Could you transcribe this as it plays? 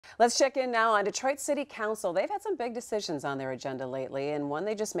Let's check in now on Detroit City Council. They've had some big decisions on their agenda lately, and one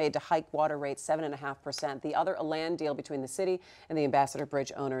they just made to hike water rates 7.5%. The other, a land deal between the city and the Ambassador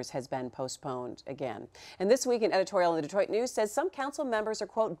Bridge owners, has been postponed again. And this week, an editorial in the Detroit News says some council members are,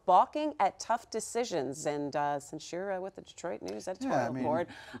 quote, balking at tough decisions. And since you're with the Detroit News editorial board,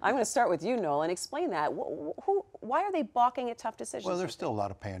 I'm going to start with you, Nolan. Explain that. Why are they balking at tough decisions? Well, there's still a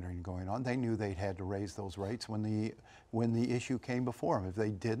lot of pandering going on. They knew they had to raise those rates when the issue came before them. If they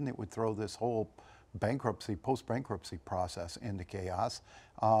didn't, it would throw this whole bankruptcy, post-bankruptcy process into chaos.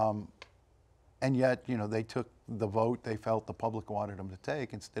 And yet, you know, they took the vote they felt the public wanted them to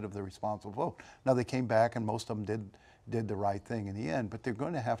take instead of the responsible vote. Now, they came back and most of them did the right thing in the end, but they're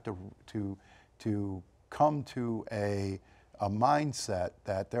going to have to come to a mindset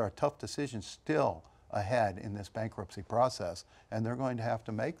that there are tough decisions still ahead in this bankruptcy process, and they're going to have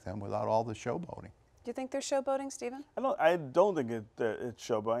to make them without all the showboating. Do you think they're showboating, Stephen? I don't think it's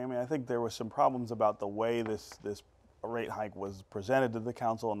showboating. I mean, I think there were some problems about the way this rate hike was presented to the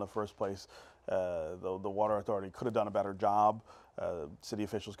council in the first place. The Water Authority could have done a better job. City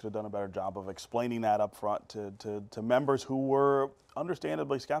officials could have done a better job of explaining that up front to members who were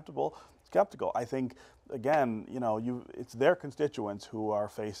understandably skeptical. I think, again, you know, it's their constituents who are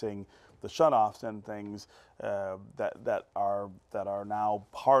facing the shutoffs and things that are now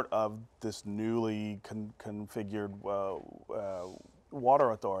part of this newly configured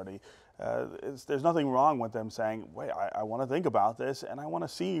water authority. There's nothing wrong with them saying, wait, I want to think about this and I want to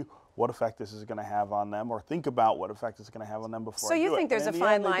see what effect this is going to have on them, or think about what effect it's going to have on them before. So you think there's a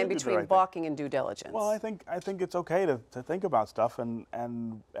fine line between balking and due diligence? Well, I think it's okay to think about stuff and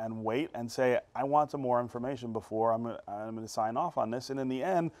wait and say, I want some more information before I'm going to sign off on this. And in the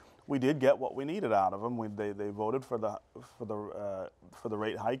end, we did get what we needed out of them. They voted for the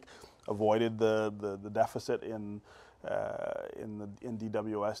rate hike, avoided the deficit in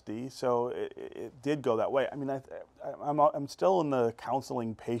DWSD, so it did go that way. I mean, I'm still in the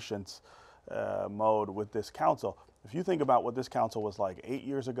counseling patience mode with this council. If you think about what this council was like 8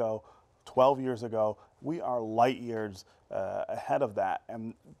 years ago, 12 years ago, we are light years ahead of that,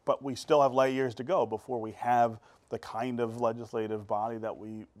 but we still have light years to go before we have the kind of legislative body that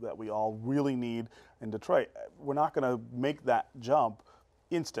we all really need in Detroit. We're not going to make that jump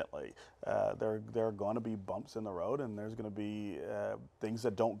instantly. There are going to be bumps in the road, and there's going to be things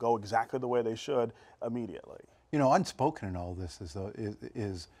that don't go exactly the way they should immediately. You know, unspoken in all this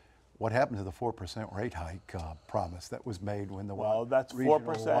is what happened to the 4% rate hike promise that was made when the that's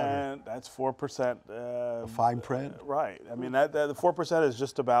 4%. That's 4%. Fine print, right? I mean, the 4% is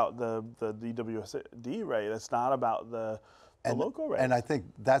just about the DWSD rate. It's not about the local rate. And I think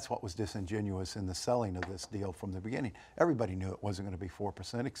that's what was disingenuous in the selling of this deal from the beginning. Everybody knew it wasn't going to be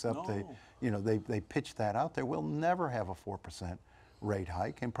 4%, except they pitched that out there. We'll never have a 4% rate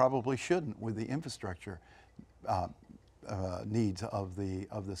hike, and probably shouldn't with the infrastructure needs of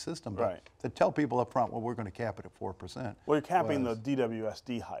the system. But to tell people up front, well, we're going to cap it at 4%. Well, you're capping the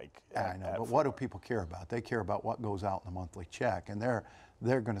DWSD hike. I know, but what do people care about? They care about what goes out in the monthly check, and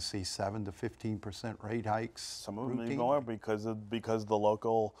they're going to see 7 to 15% rate hikes. Some of them more because the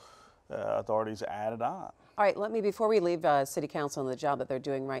local authorities added on. All right, before we leave City Council and the job that they're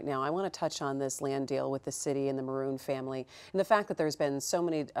doing right now, I want to touch on this land deal with the city and the Maroon family, and the fact that there's been so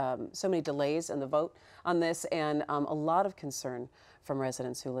many delays in the vote on this, and a lot of concern from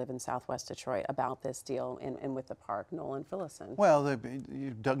residents who live in Southwest Detroit about this deal and with the park. Nolan, fill us in. Well,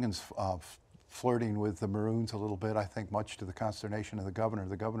 Duggan's flirting with the Maroons a little bit, I think, much to the consternation of the governor.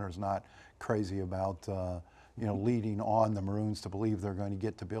 The governor's not crazy about leading on the Maroons to believe they're going to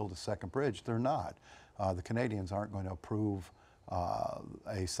get to build a second bridge. They're not. The Canadians aren't going to approve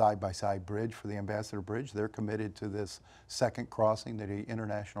a side-by-side bridge for the Ambassador Bridge. They're committed to this second crossing, the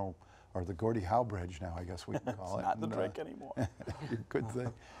international, or the Gordie Howe Bridge now, I guess we can call it. It's not the drink anymore. Good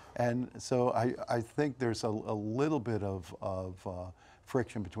thing. And so I think there's a little bit of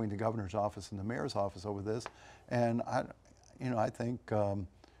friction between the governor's office and the mayor's office over this. And I think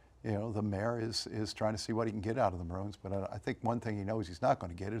the mayor is trying to see what he can get out of the Maroons, but I think one thing he knows he's not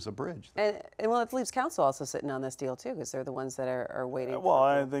going to get is a bridge. And well, it leaves council also sitting on this deal too, because they're the ones that are waiting. Well,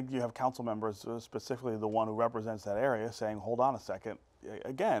 I think you have council members, specifically the one who represents that area, saying, "Hold on a second.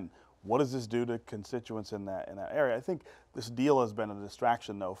 Again, what does this do to constituents in that area?" I think this deal has been a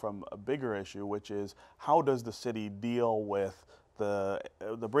distraction, though, from a bigger issue, which is how does the city deal with the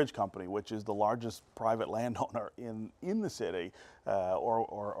bridge company, which is the largest private landowner in the city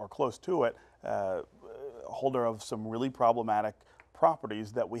or close to it, holder of some really problematic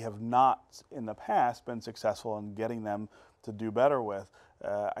properties that we have not in the past been successful in getting them to do better with.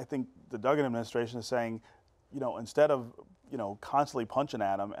 I think the Duggan administration is saying, instead of constantly punching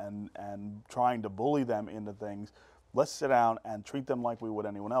at them and trying to bully them into things, let's sit down and treat them like we would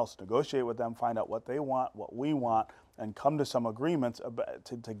anyone else. Negotiate with them, find out what they want, what we want, and come to some agreements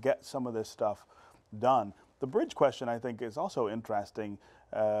to get some of this stuff done. The bridge question, I think, is also interesting.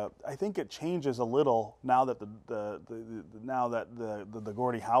 I think it changes a little now that the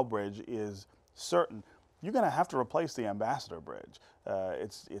Gordie Howe Bridge is certain. You're going to have to replace the Ambassador Bridge.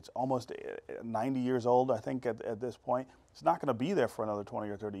 It's almost 90 years old, I think, at this point. It's not going to be there for another 20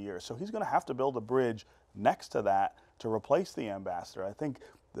 or 30 years. So he's going to have to build a bridge next to that to replace the Ambassador. I think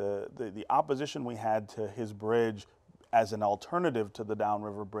the opposition we had to his bridge as an alternative to the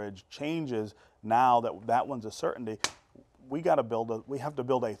Downriver Bridge changes now that that one's a certainty. We have to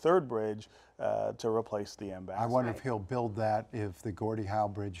build a third bridge to replace the Ambassador. I wonder if he'll build that if the Gordie Howe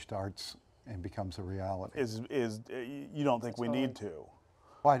Bridge starts and becomes a reality. You don't think we need to?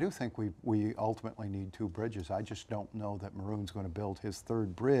 Well, I do think we ultimately need two bridges. I just don't know that Maroon's going to build his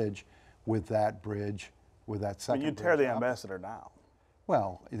third bridge with that second You'd tear the Ambassador down.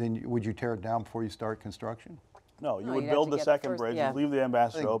 Well, then would you tear it down before you start construction? No, you would build the second bridge, leave the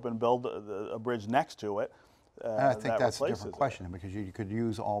Ambassador open, build a bridge next to it. And I think that's a different question because you could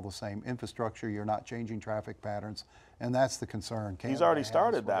use all the same infrastructure. You're not changing traffic patterns, and that's the concern. He's already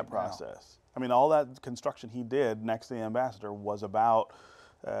started that process. I mean, all that construction he did next to the Ambassador was about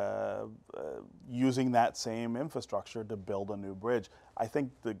using that same infrastructure to build a new bridge. I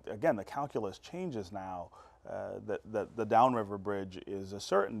think, again, the calculus changes now that the Downriver Bridge is a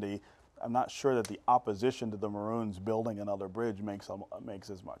certainty. I'm not sure that the opposition to the Maroons building another bridge makes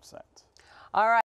as much sense. All right.